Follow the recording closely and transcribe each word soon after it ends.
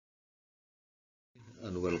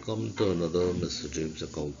And welcome to another Mr. James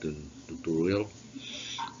Accounting tutorial.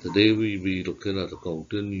 Today we'll be looking at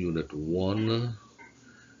Accounting Unit 1,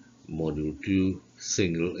 Module 2,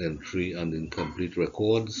 Single Entry and Incomplete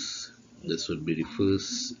Records. This would be the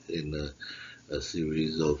first in a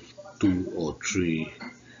series of 2 or 3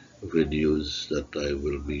 videos that I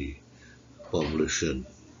will be publishing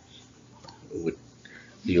with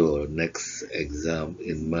your next exam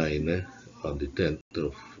in mind on the 10th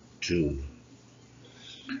of June.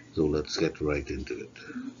 So let's get right into it.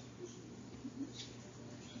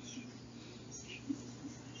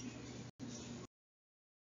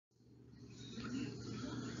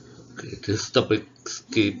 Okay, this topic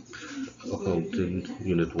Escape Accounting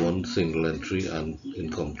Unit 1 Single Entry and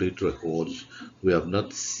Incomplete Records. We have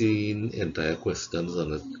not seen entire questions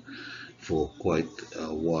on it for quite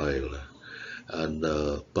a while, and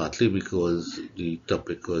partly because the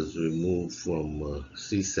topic was removed from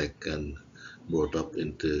CSEC and brought up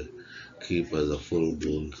into CAPE as a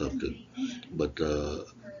full-blown subject. But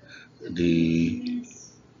the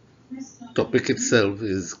topic itself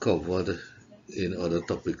is covered in other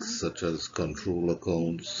topics such as control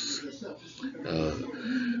accounts uh,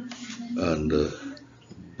 and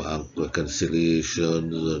bank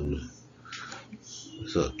reconciliations and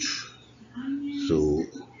such. So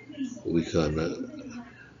we can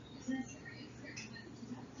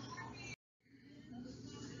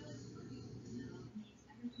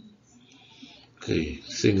okay,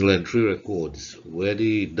 single entry records where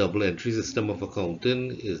the double entry system of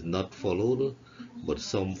accounting is not followed, but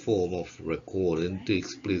some form of recording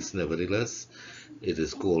takes place nevertheless. It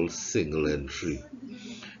is called single entry.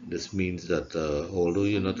 This means that although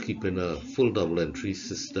you're not keeping a full double entry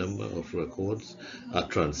system of records, a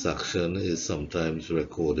transaction is sometimes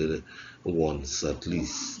recorded once at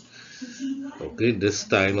least. Okay, this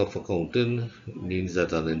style of accounting means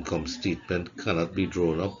that an income statement cannot be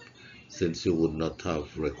drawn up since you would not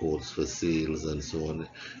have records for sales and so on.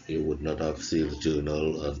 You would not have sales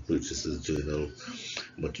journal and purchases journal,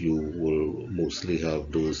 but you will mostly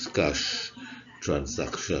have those cash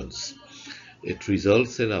transactions. It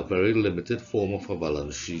results in a very limited form of a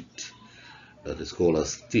balance sheet that is called a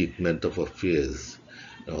statement of affairs.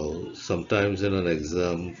 Now, sometimes in an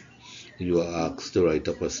exam, you are asked to write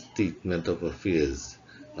up a statement of affairs.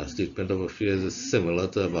 A statement of affairs is similar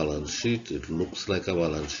to a balance sheet. It looks like a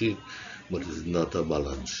balance sheet, but it's not a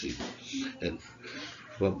balance sheet. And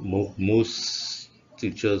most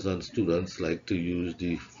teachers and students like to use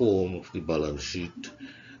the form of the balance sheet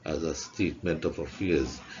as a statement of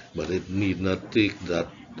affairs, but it need not take that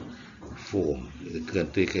form. It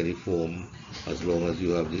can take any form as long as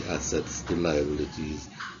you have the assets, the liabilities,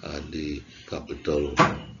 and the capital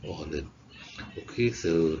on it. Okay,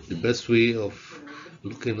 so the best way of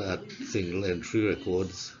looking at single entry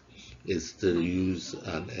records is to use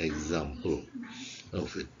an example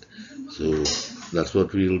of it. So that's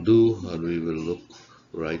what we'll do, and we will look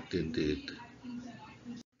right into it.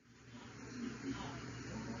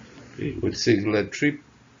 Okay, with single entry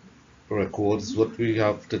records, what we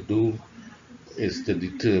have to do is to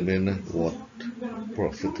determine what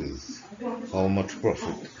profit is, how much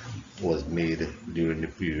profit was made during the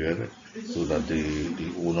period, so that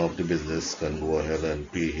the owner of the business can go ahead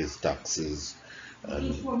and pay his taxes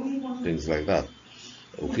and things like that.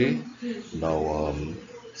 Okay, now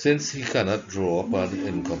since he cannot draw up an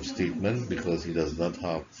income statement because he does not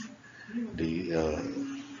have the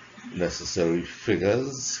necessary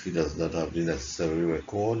figures, he does not have the necessary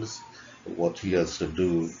records, what he has to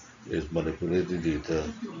do is manipulate the data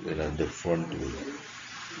in a different way.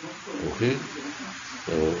 Okay,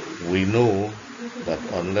 so we know that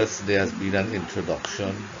unless there has been an introduction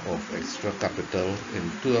of extra capital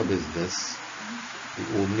into a business,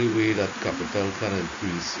 the only way that capital can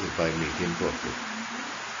increase is by making profit.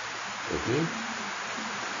 Okay,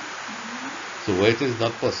 so where it is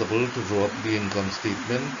not possible to draw up the income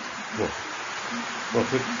statement,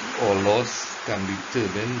 profit or loss can be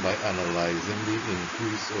determined by analyzing the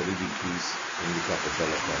increase or the decrease in the capital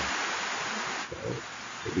account. So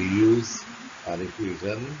we use an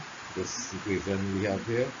equation, this equation we have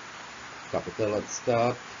here, capital at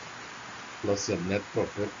start plus your net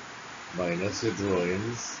profit minus your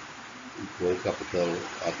drawings equal capital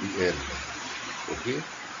at the end. Okay,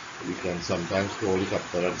 we can sometimes call the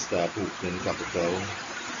capital at start opening capital,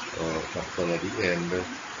 or capital at the end,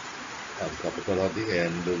 and capital at the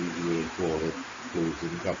end we will call it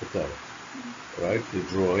closing capital. Right, the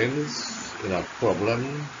drawings in a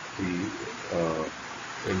problem, the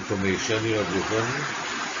information you are given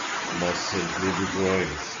must include the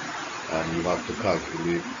drawings, and you have to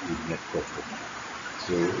calculate the net profit.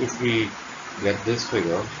 So if we get this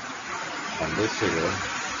figure, on this figure,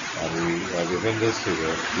 and we are given this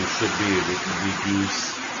figure, we should be able to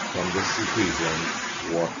deduce from this equation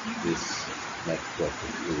what this net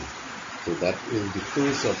profit is. So that is the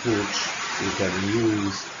first approach we can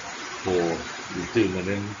use for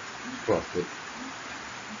determining profit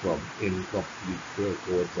from incomplete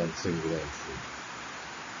records and single entry.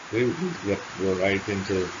 Okay, we'll go right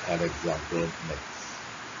into an example next.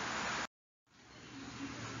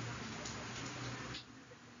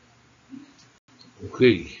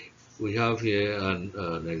 Okay, we have here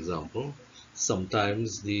an example.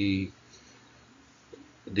 Sometimes the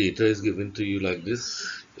data is given to you like this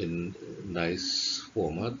in nice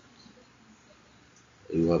format.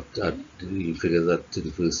 You have the figures at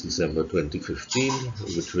 31st December 2015,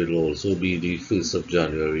 which will also be the 1st of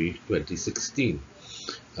January 2016.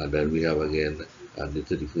 And then we have again at the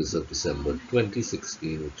 31st of December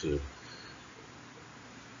 2016, which will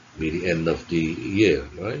be the end of the year,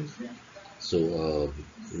 right? So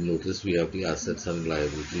notice we have the assets and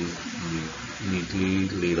liabilities neatly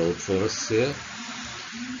laid out for us here.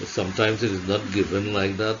 But sometimes it is not given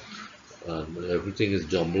like that. Everything is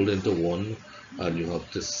jumbled into one, and you have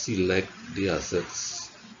to select the assets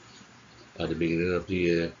at the beginning of the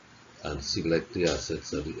year and select the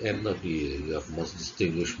assets at the end of the year. You must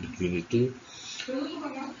distinguish between the two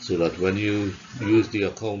so that when you use the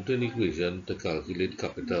accounting equation to calculate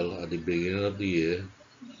capital at the beginning of the year,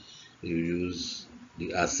 you use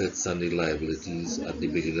the assets and the liabilities at the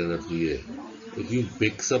beginning of the year. If you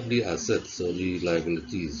mix up the assets or the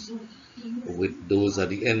liabilities with those at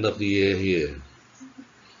the end of the year here,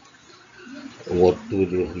 what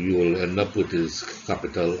you will end up with is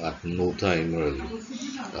capital at no time really.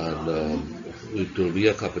 And it will be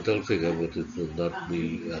a capital figure, but it will not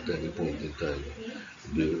be at any point in time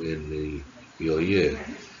in your year.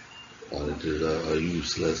 And it is a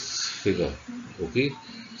useless figure. Okay,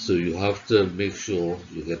 so you have to make sure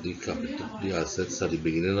you get the capital, the assets at the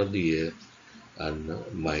beginning of the year, and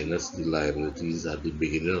minus the liabilities at the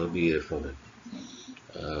beginning of the year from it.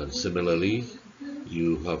 And similarly,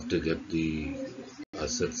 you have to get the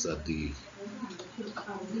assets at the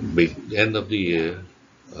end of the year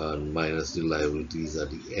and minus the liabilities at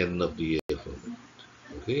the end of the year from it.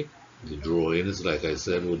 Okay, the drawings, like I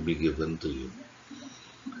said, would be given to you.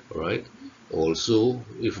 All right. Also,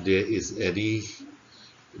 if there is any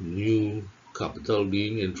new capital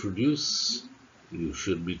being introduced, you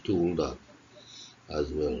should be told that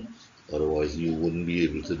as well. Otherwise, you wouldn't be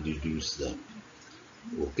able to deduce that.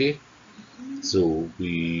 Okay, so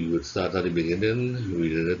we would start at the beginning,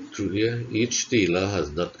 reading it through here. Each tailor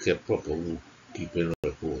has not kept proper keeping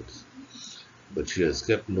records, but she has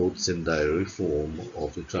kept notes in diary form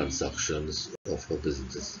of the transactions of her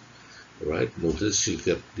business. Right? Notice she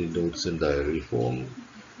kept the notes in diary form,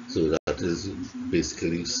 so that is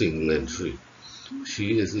basically single entry.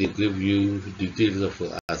 She is able to give you details of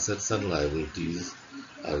her assets and liabilities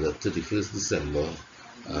as of 31st December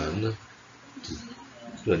and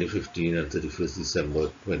 2015 and 31st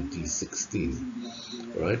December 2016.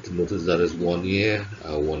 Right? Notice that is 1 year,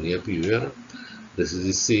 a 1 year period. This is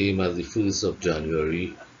the same as the 1st of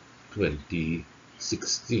January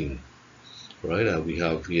 2016. Right? And we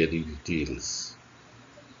have here the details.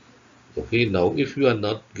 Okay, now if you are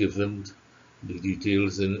not given the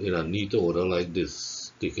details in a neat order like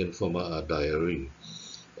this, taken from a diary,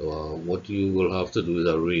 what you will have to do is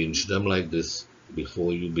arrange them like this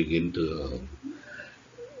before you begin to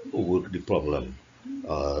work the problem.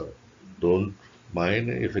 Uh, don't mind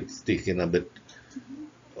if it's taking a bit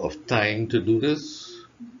of time to do this.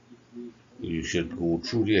 You should go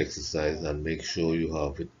through the exercise and make sure you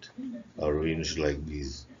have it arranged like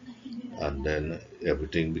these. And then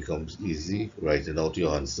everything becomes easy. Writing out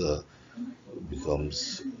your answer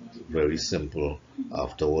becomes very simple.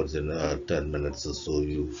 Afterwards, in 10 minutes or so,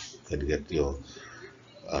 you can get your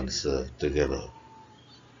answer together.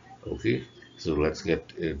 Okay, so let's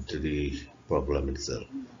get into the problem itself.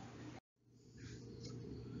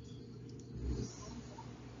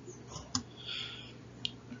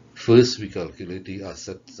 First, we calculate the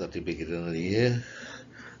assets at the beginning of the year.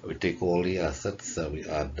 We take all the assets and we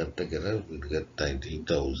add them together. We get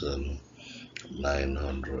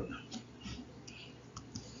 19,900.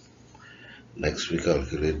 Next, we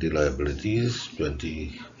calculate the liabilities.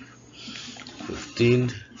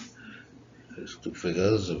 2015. There's two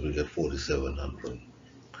figures, so we get 4,700.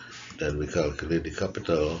 Then we calculate the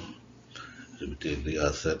capital. So we take the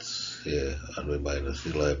assets here and we minus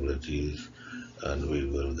the liabilities, and we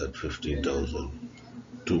will get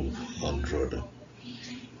 15,200.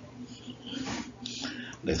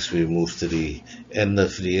 Next, we move to the end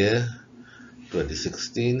of the year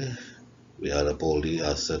 2016. We add up all the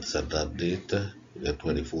assets at that date, we get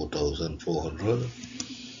 24,400.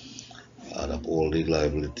 Add up all the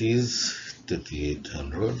liabilities,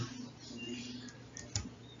 3,800.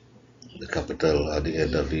 The capital at the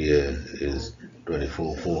end of the year is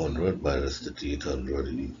 24,400 minus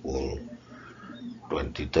 3,800 equal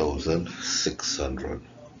 20,600.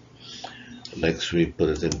 Next we put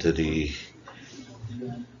it into the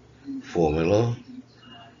formula.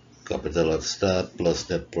 Capital at start plus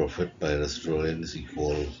net profit minus drawings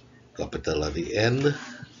equal capital at the end.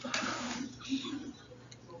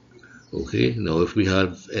 Okay, now if we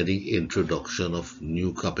have any introduction of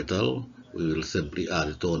new capital, we will simply add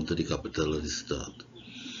it on to the capital at the start.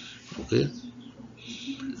 Okay,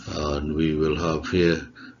 and we will have here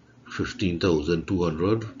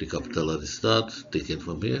 15,200, the capital at the start, taken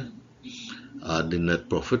from here. Add the net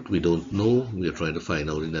profit, we don't know, we are trying to find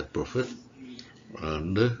out the net profit.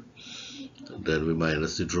 And then we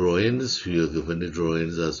minus the drawings. We are given the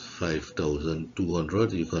drawings as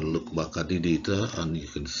 5,200. You can look back at the data and you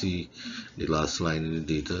can see the last line in the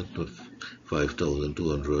data,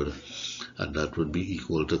 5,200, and that would be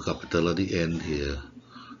equal to capital at the end here,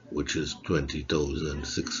 which is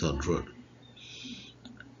 20,600.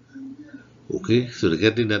 Okay, so to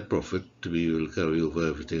get the net profit, we will carry over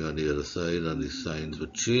everything on the other side and the signs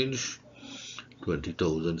would change.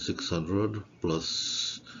 20,600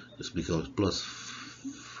 plus, this becomes plus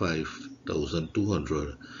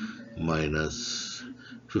 5,200 minus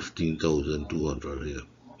 15,200 here.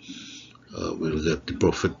 We'll get the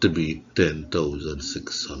profit to be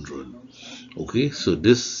 10,600. Okay, so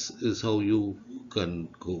this is how you can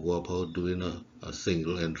go about doing a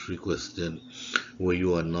single entry question where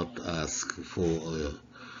you are not asked for a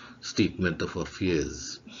statement of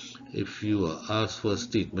affairs. If you are asked for a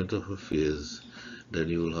statement of affairs, then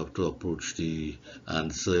you will have to approach the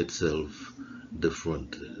answer itself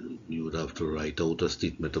different. You would have to write out a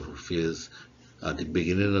statement of affairs at the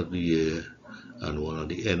beginning of the year and one at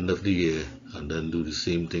the end of the year, and then do the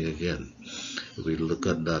same thing again. We'll look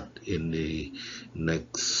at that in the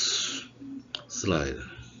next slide.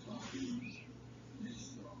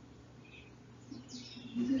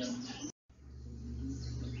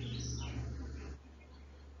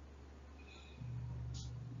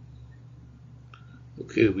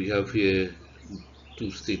 Okay, we have here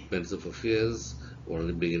two statements of affairs, one at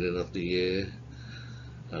the beginning of the year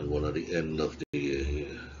and one at the end of the year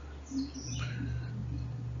here.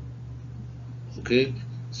 Okay,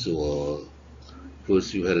 so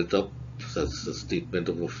first you head it up, that's a statement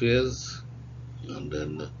of affairs, and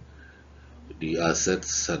then the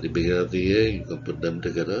assets at the beginning of the year, you can put them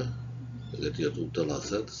together to get your total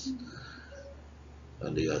assets,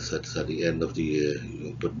 and the assets at the end of the year, you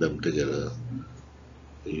can put them together.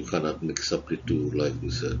 You cannot mix up the two like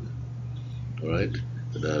we said. Alright,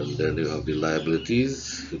 and then you have the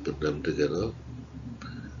liabilities, you put them together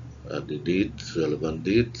at the dates, relevant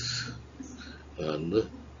dates, and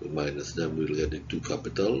we minus them, we'll get the two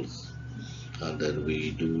capitals, and then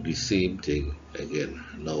we do the same thing again.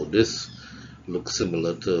 Now this looks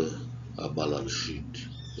similar to a balance sheet.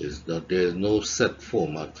 There is no set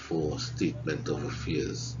format for statement of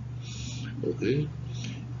affairs. Okay,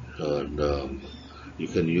 and you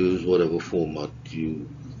can use whatever format you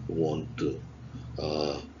want to.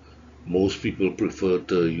 Most people prefer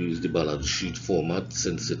to use the balance sheet format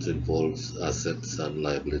since it involves assets and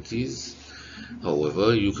liabilities.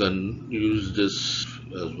 However, you can use this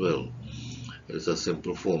as well. It's a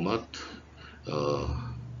simple format,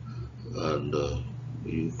 and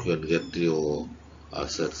you can get your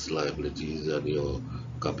assets, liabilities, and your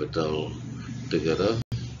capital together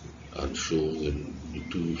and show in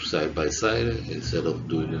two side by side instead of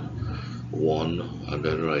doing it one and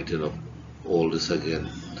then writing up all this again.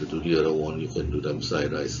 To do the other one, you can do them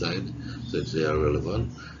side by side since they are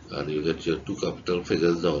relevant, and you get your two capital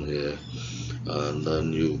figures down here, and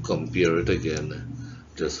then you compare it again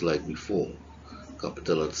just like before.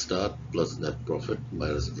 Capital at start plus net profit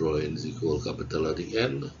minus drawings equal capital at the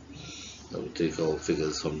end. And we take our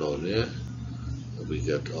figures from down here and we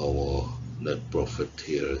get our net profit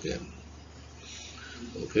here again.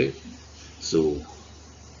 Okay, so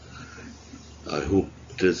I hope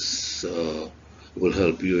this will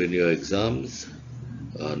help you in your exams,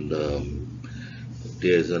 and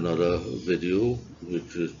there's another video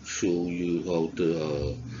which will show you how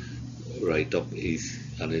to write up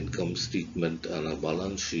an income statement and a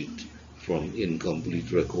balance sheet from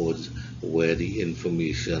incomplete records where the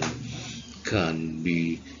information can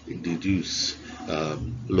be deduced.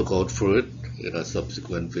 Look out for it in a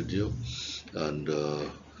subsequent video, and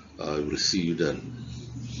I will see you then.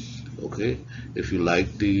 Okay, if you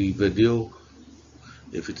like the video,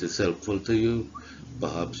 If it is helpful to you,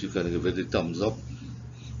 perhaps you can give it a thumbs up,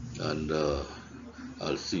 and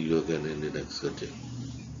I'll see you again in the next video.